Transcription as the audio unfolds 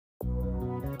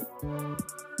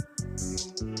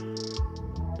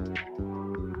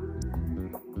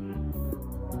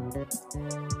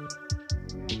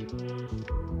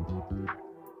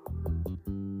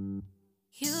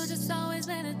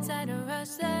try to rush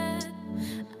that.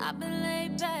 I've been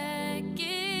laid back,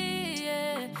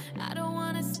 yeah. I don't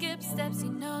wanna skip steps,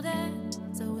 you know that.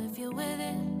 So if you're with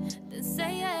it, then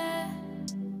say yeah.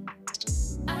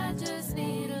 I just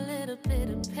need a little bit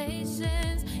of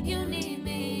patience. You need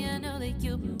me, I know that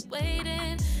you've been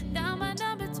waiting. Down my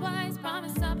number twice,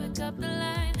 promise I'll pick up the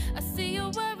line. I see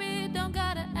you worried, don't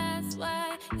gotta ask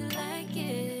why. You like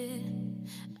it,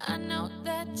 I know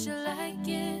that you like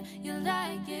it. You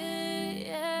like it,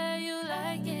 yeah, you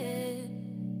like it.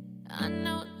 I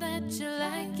know that you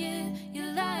like it, you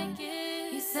like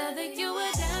it. You said that you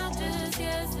were down just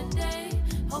yesterday,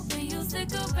 hoping you'll stick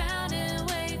around and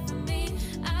wait for me.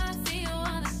 I see you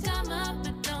wanna come up,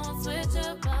 but don't switch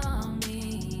up on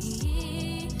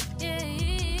me. Yeah,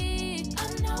 I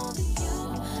know that you,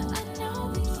 I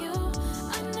know that you,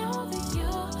 I know that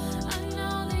you, I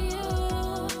know that you.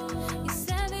 You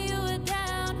said that you were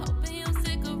down, hoping you'll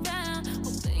stick around,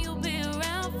 hoping you'll be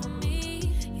around for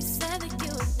me. You said that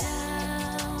you were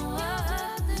down,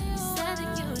 you said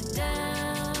that you were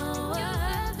down, you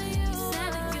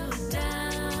said that you were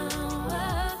down,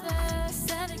 you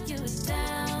said that you were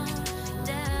down,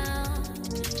 down.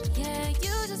 Yeah,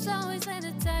 you just always been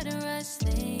the type to rush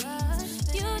things.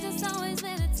 You just always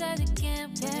been the type that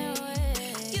can't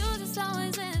wait. You just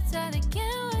always been the type that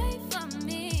can't wait for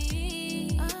me.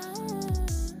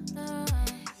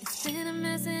 It's been a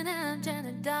mess and I'm trying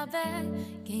to dial back.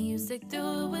 Can you stick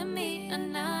through it with me or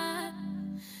not?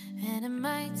 And it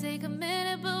might take a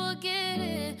minute, but we'll get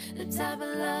it. The type of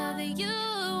love that you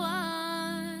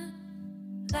want,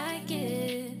 like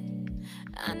it.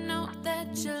 I know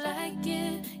that you like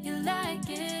it,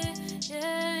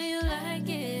 yeah.